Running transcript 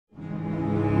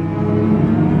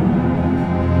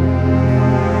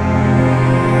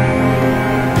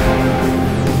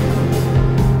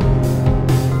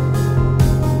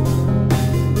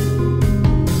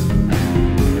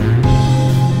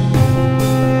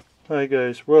Hi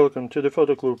guys, welcome to the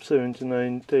Photo Club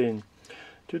 7910.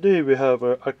 Today we have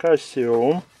a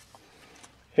Casio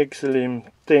Exilim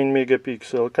 10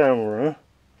 megapixel camera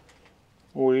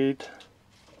with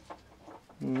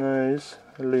nice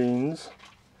lens,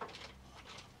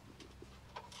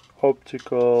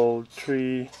 optical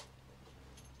 3.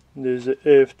 There's a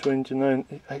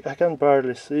f29. I can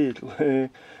barely see it.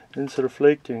 It's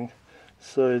reflecting.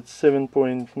 So it's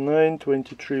 7.9,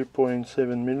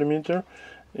 23.7 millimeter.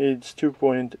 It's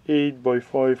 2.8 by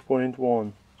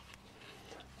 5.1.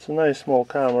 It's a nice small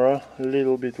camera. A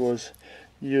little bit was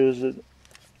used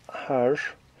harsh.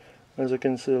 As you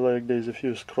can see, like there's a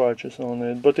few scratches on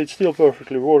it, but it's still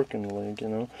perfectly working, like, you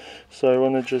know. So I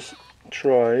wanna just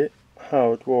try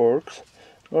how it works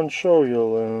and show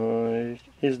you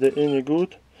is there any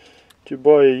good to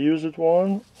buy a used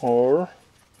one or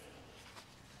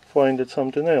find it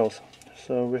something else.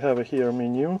 So we have a here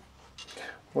menu.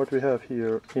 What we have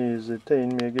here is a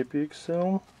 10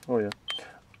 megapixel. Oh yeah,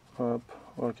 up,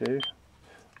 okay,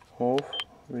 off.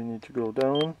 We need to go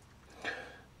down.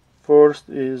 First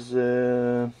is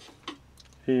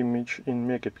image in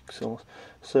megapixels.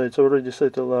 So it's already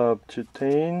set up to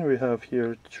 10. We have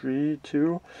here 3,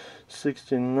 2,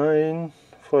 69,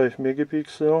 5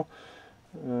 megapixel,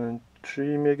 and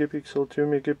 3 megapixel, 2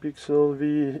 megapixel,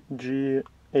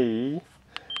 VGA,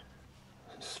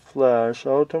 flash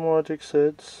automatic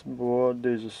sets, but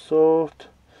there's a soft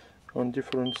on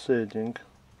different setting.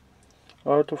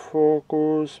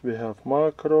 Autofocus, we have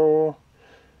macro,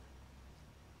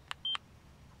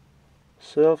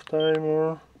 self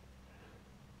timer,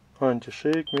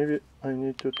 anti-shake. Maybe I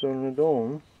need to turn it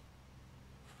on.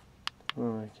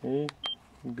 Okay,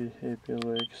 be happy,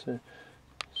 like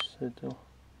settle.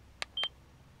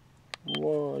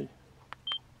 Why?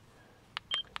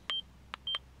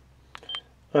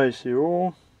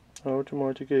 ICO,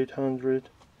 automatic 800,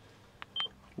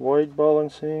 white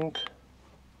balancing,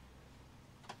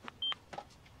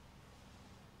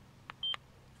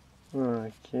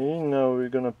 okay, now we're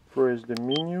gonna press the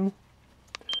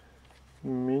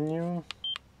menu,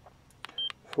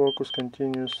 focus,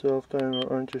 continuous, self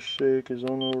timer, anti-shake is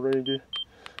on already,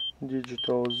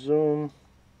 digital zoom,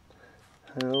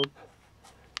 help,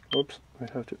 oops, we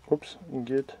have to,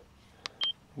 get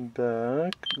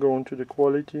back, go into the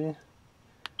quality,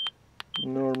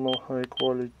 normal, high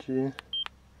quality,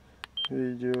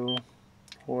 video,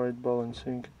 white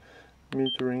balancing,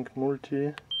 metering,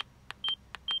 multi,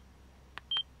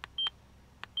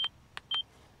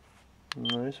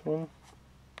 nice one,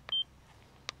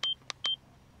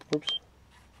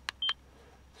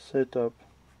 setup,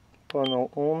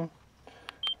 panel on,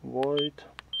 white,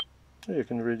 you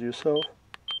can read yourself.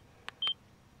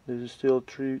 This is still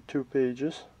 2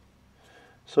 pages.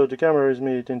 So the camera is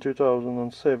made in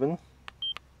 2007.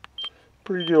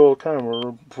 Pretty old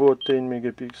camera for 10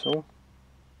 megapixel.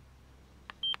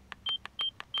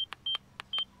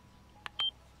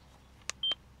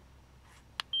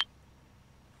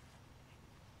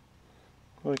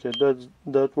 Okay,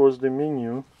 that was the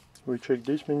menu. We checked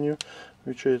this menu,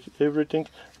 we checked everything.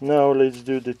 Now let's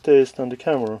do the test on the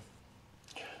camera.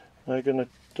 I'm gonna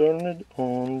turn it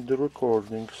on the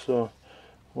recording. So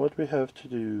what we have to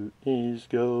do is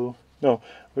we're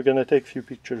gonna take a few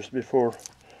pictures before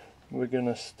we're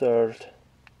gonna start.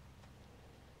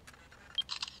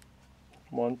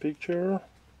 One picture,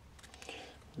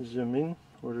 zoom in,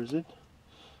 where is it?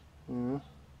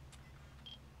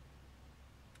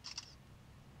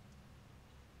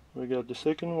 We got the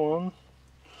second one.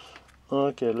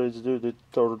 Okay, let's do the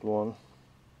third one.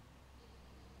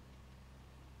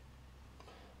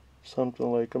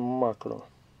 Something like a macro.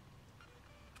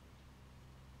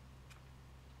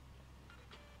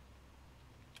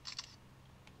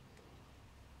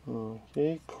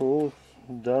 Okay, cool,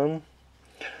 done.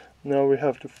 Now we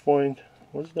have to find,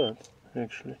 what's that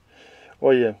actually?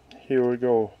 Oh yeah, here we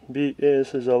go.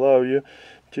 BS is allow you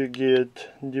to get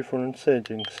different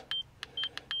settings.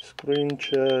 Screen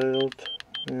child,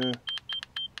 yeah.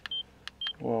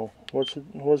 Wow, what's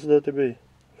that eBay?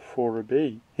 For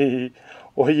eBay?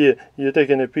 Oh yeah, you're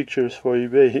taking the pictures for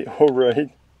eBay, alright.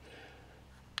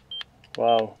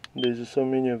 Wow, there's so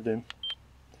many of them.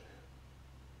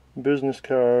 Business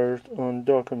card on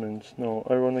documents. No,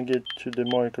 I wanna get to the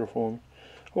microphone.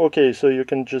 Okay, so you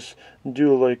can just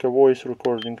do like a voice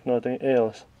recording, nothing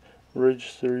else.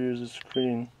 Register user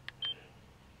screen.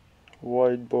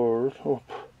 Whiteboard. Oh.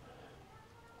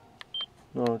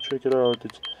 No, check it out,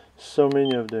 it's so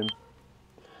many of them.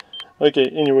 Okay,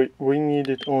 anyway, we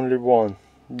needed only one.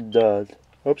 That.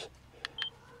 Oops.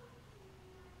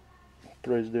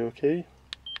 Press the OK.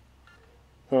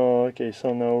 Oh, okay,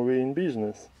 so now we're in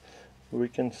business. we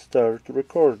can start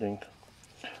recording.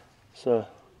 So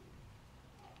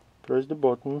press the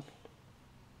button,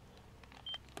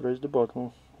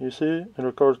 you see,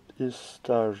 record is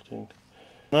starting.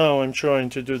 Now I'm trying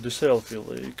to do the selfie,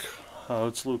 like how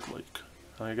it's look like.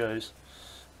 Hi guys,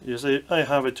 you see I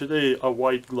have it today a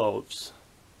white gloves,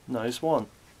 nice one.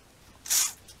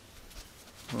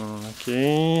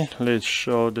 Okay, let's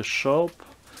show the shop.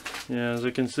 Yeah, as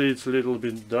you can see it's a little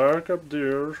bit dark up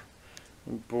there,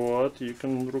 but you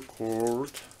can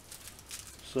record.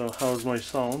 So how's my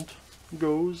sound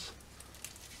goes?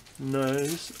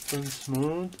 Nice and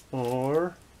smooth,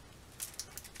 or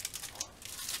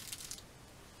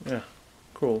yeah,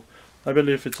 cool. I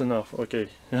believe it's enough. Okay,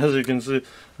 as you can see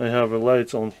I have a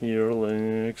lights on here,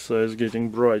 like, so it's getting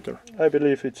brighter. I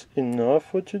believe it's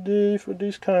enough for today for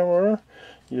this camera.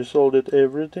 You soldered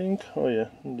everything. Oh yeah,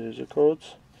 there's the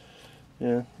codes.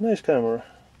 Yeah, nice camera.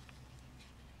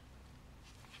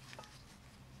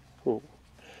 Cool.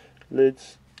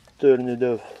 Let's turn it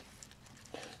off.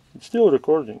 It's still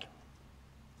recording.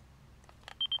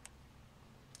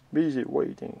 Busy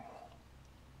waiting.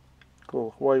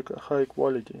 Cool, high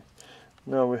quality.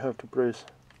 Now we have to press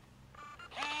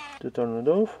to turn it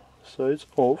off, so it's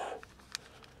off.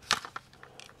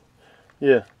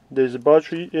 Yeah, there's a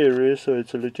battery area, so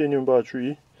it's a lithium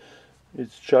battery.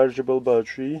 It's chargeable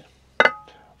battery.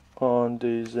 On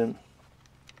this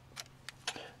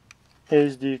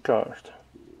SD card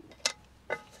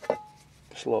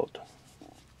slot.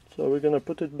 So we're gonna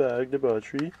put it back, the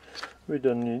battery. We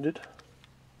don't need it.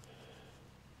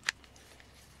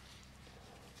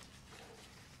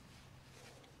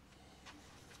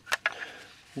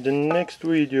 The next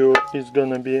video is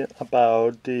gonna be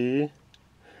about the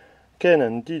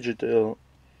Canon Digital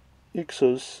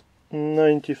Exos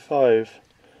 95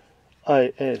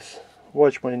 IS.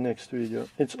 Watch my next video.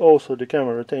 It's also the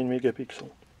camera 10 megapixel.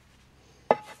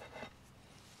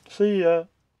 See ya!